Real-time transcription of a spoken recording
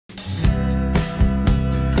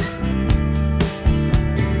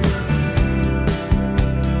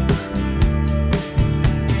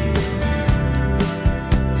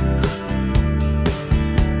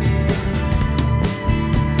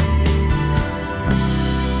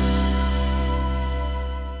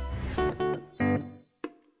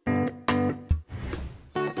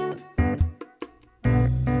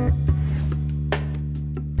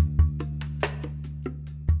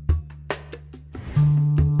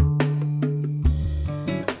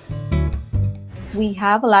We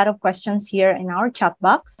have a lot of questions here in our chat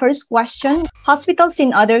box. First question, hospitals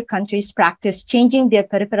in other countries practice changing their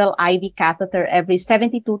peripheral IV catheter every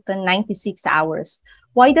 72 to 96 hours.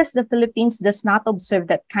 Why does the Philippines does not observe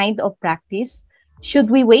that kind of practice?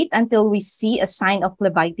 Should we wait until we see a sign of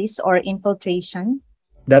phlebitis or infiltration?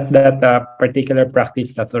 That particular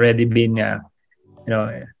practice has already been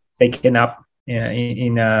taken up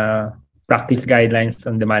in practice guidelines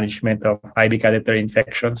on the management of IV catheter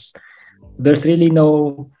infections. There's really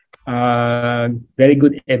no very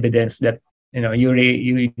good evidence that you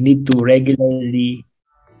need to regularly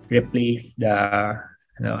replace the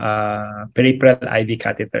peripheral IV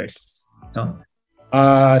catheters. No?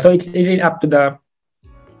 So it's really up to the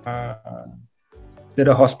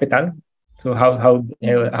hospital, so how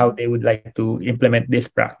they would like to implement this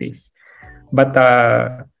practice. But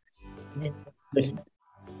it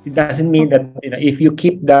doesn't mean that if you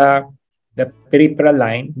keep the peripheral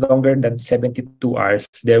line longer than 72 hours,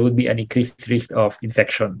 there would be an increased risk of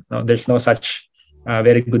infection. No, there's no such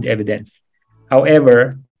very good evidence.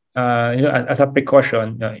 However, as a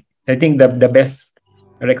precaution, I think the best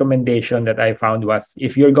recommendation that I found was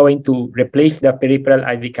if you're going to replace the peripheral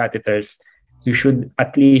IV catheters, you should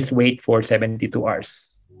at least wait for 72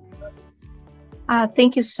 hours.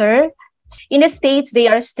 Thank you, sir. In the States, they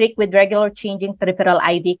are strict with regular changing peripheral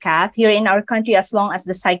IV cath. Here in our country, as long as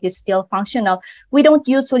the site is still functional, we don't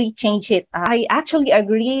usually change it. I actually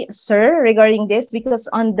agree, sir, regarding this, because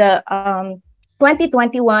on the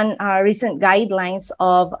 2021 recent guidelines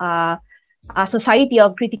of Society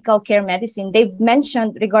of Critical Care Medicine, they've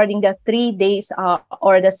mentioned regarding the 3 days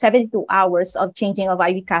or the 72 hours of changing of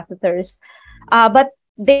IV catheters. But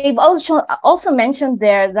they've also mentioned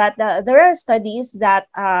there that there are studies that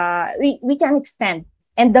we can extend,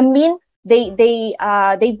 and the mean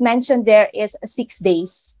they've mentioned there is 6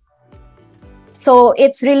 days. So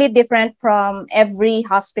it's really different from every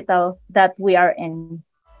hospital that we are in.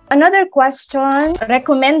 Another question,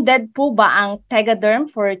 recommended po ba ang Tegaderm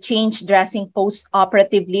for change dressing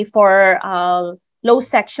post-operatively for low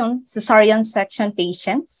section, cesarean section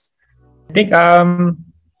patients? I think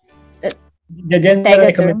the general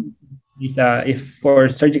recommendation is if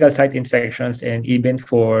for surgical site infections and even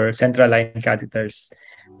for central line catheters,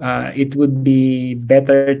 it would be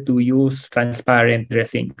better to use transparent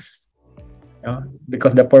dressings,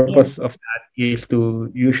 because the purpose of that is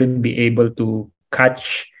you should be able to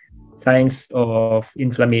catch signs of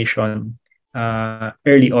inflammation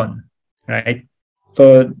early on, right?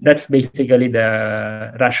 So that's basically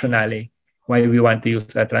the rationale why we want to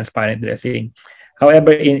use a transparent dressing.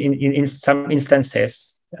 However, in some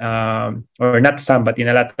instances, or not some, but in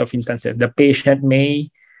a lot of instances, the patient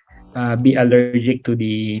may be allergic to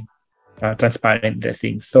the transparent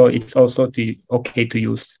dressings. So it's also okay to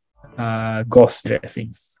use gauze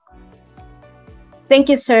dressings. Thank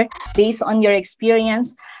you, sir. Based on your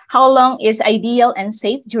experience, how long is ideal and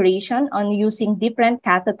safe duration on using different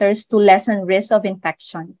catheters to lessen risk of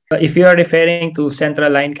infection? If you are referring to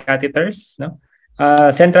central line catheters, no?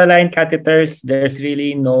 Central line catheters, there's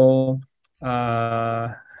really no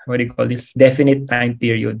definite time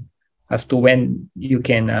period as to when you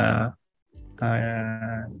can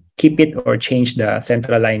keep it or change the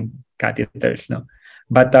central line catheters, no?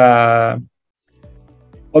 But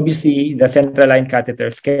obviously the central line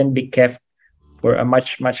catheters can be kept for a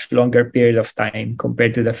much longer period of time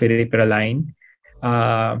compared to the peripheral line.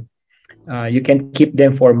 You can keep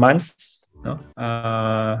them for months, no?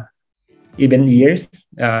 Even years,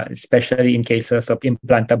 especially in cases of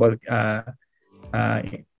implantable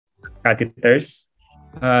catheters.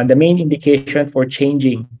 The main indication for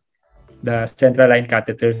changing the central line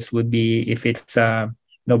catheters would be if it's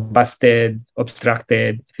busted,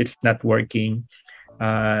 obstructed, if it's not working,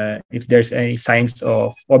 if there's any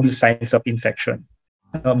obvious signs of infection.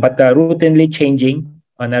 But routinely changing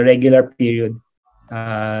on a regular period,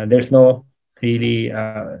 there's no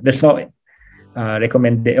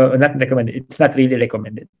recommended, or not recommended. It's not really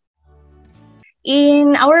recommended.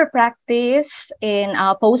 In our practice in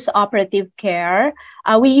post-operative care,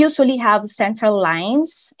 we usually have central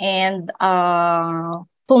lines and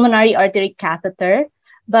pulmonary artery catheter.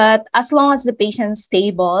 But as long as the patient's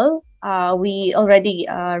stable, we already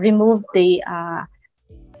removed the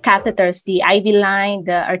catheters, the IV line,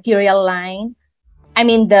 the arterial line. I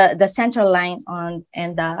mean the central line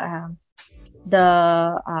and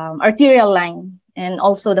the arterial line, and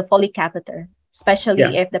also the Foley catheter,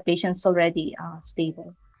 especially if the patient's already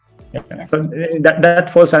stable. Yes. So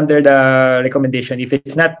that falls under the recommendation. If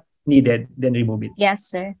it's not needed, then remove it. Yes,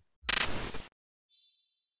 sir.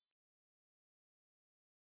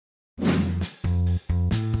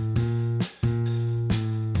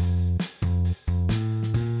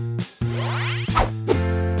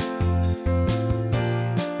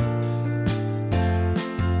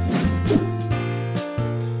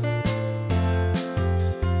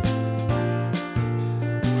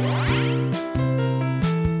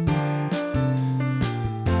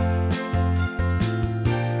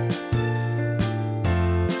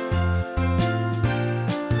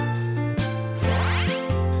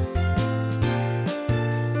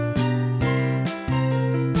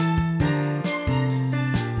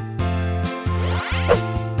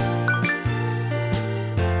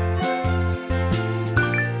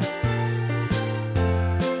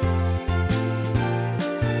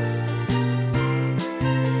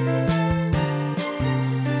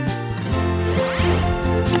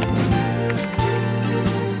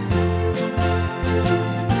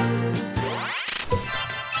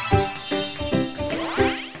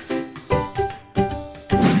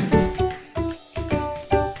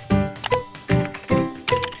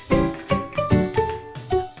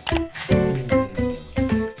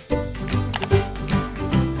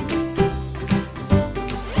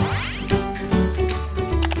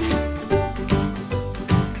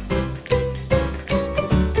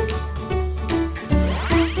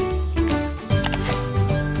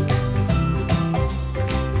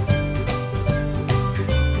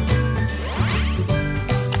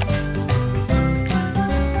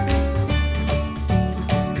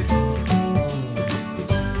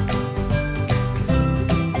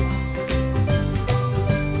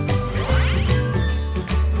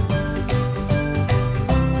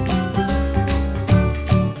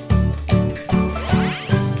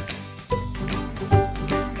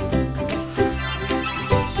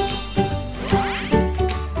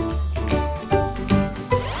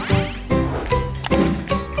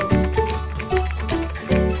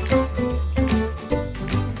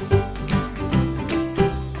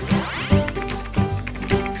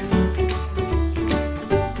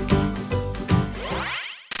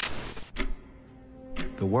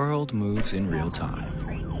 world moves in real time.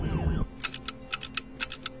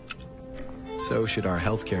 So should our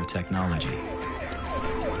healthcare technology.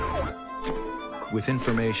 With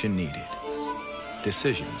information needed,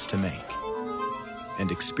 decisions to make,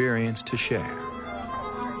 and experience to share,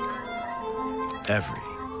 every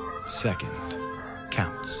second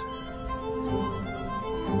counts.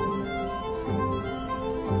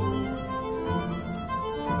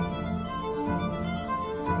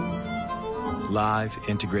 Live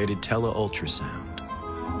integrated tele-ultrasound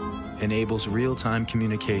enables real-time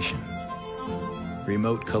communication,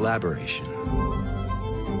 remote collaboration,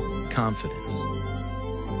 confidence,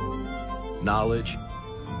 knowledge,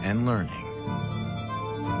 and learning.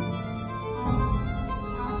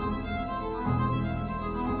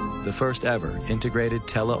 The first ever integrated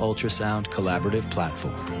tele-ultrasound collaborative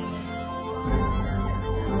platform.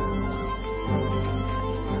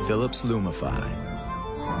 Philips Lumify.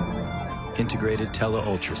 Integrated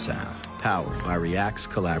tele-ultrasound powered by React's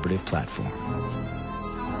collaborative platform.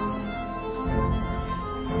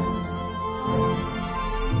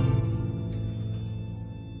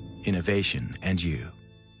 Innovation and you.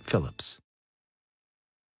 Philips.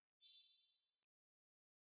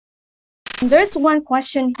 There's one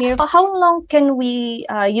question here. How long can we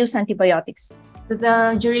use antibiotics? So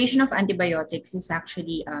the duration of antibiotics is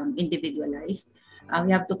actually individualized.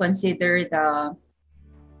 We have to consider the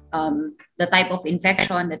type of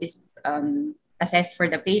infection that is assessed for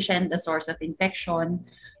the patient, the source of infection,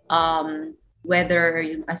 whether,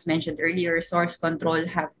 as mentioned earlier, source control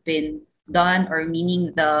have been done, or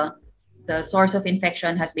meaning the source of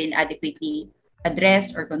infection has been adequately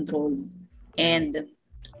addressed or controlled. And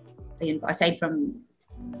aside from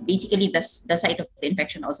basically the site of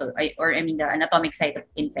infection also, the anatomic site of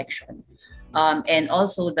infection, and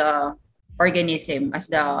also the organism as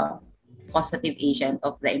the causative agent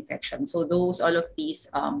of the infection. So all of these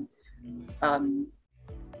are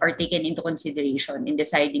taken into consideration in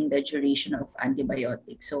deciding the duration of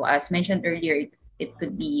antibiotics. So as mentioned earlier, it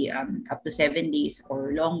could be up to 7 days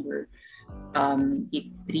or longer. It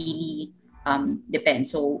really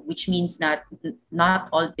depends. So which means that not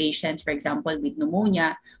all patients, for example, with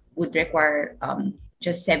pneumonia would require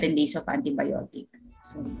just 7 days of antibiotic.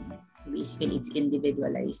 So basically it's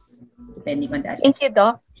individualized depending on the assessment. Thank you,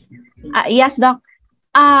 Doc. Yes, Doc.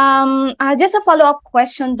 Just a follow-up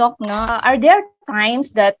question, Doc. No? Are there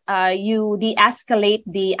times that you de-escalate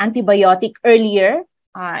the antibiotic earlier?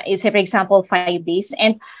 Say, for example, 5 days.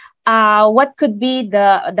 And what could be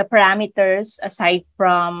the parameters aside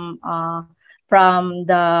from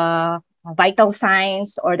the vital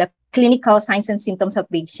signs or the clinical signs and symptoms of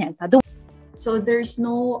patient? So there's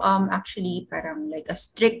no actually parang like a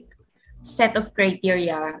strict set of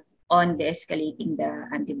criteria on de-escalating the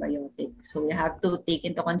antibiotic. So we have to take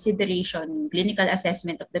into consideration clinical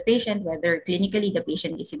assessment of the patient, whether clinically the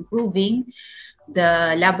patient is improving,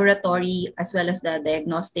 the laboratory as well as the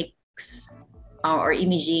diagnostics or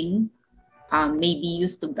imaging may be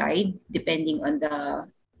used to guide depending on the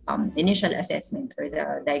initial assessment or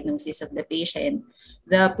the diagnosis of the patient.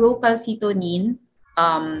 The procalcitonin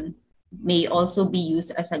may also be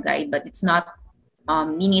used as a guide, but it's not,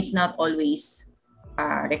 meaning it's not always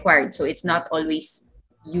required. So it's not always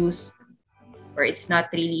used, or it's not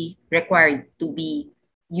really required to be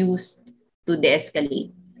used to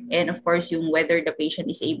de-escalate. And of course, whether the patient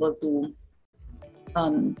is able to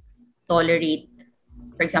tolerate,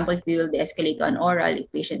 for example, if we will de-escalate to an oral,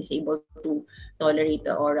 if patient is able to tolerate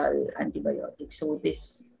the oral antibiotic. So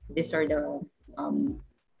these are the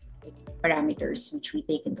parameters which we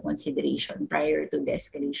take into consideration prior to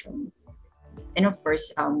de-escalation. And of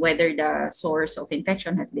course, whether the source of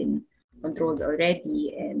infection has been controlled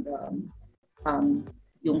already, and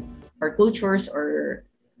our cultures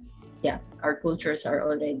are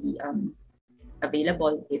already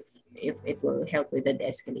available if it will help with the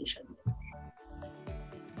de-escalation.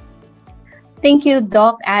 Thank you,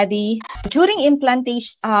 Doc Addy. During implant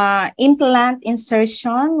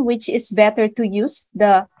insertion, which is better to use,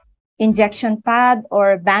 the injection pad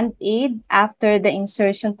or band-aid after the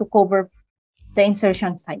insertion to cover the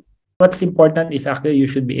insertion site? What's important is actually you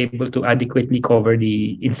should be able to adequately cover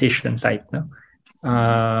the incision site, no?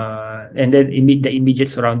 And then the immediate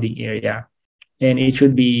surrounding area, and it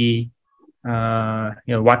should be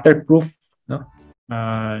waterproof, no?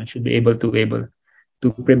 Should be able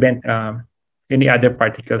to prevent any other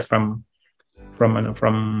particles from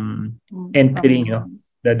entering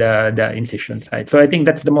the incision site. So I think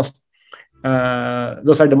that's the most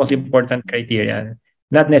those are the most important criteria,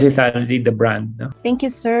 not necessarily the brand. No? Thank you,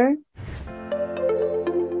 sir.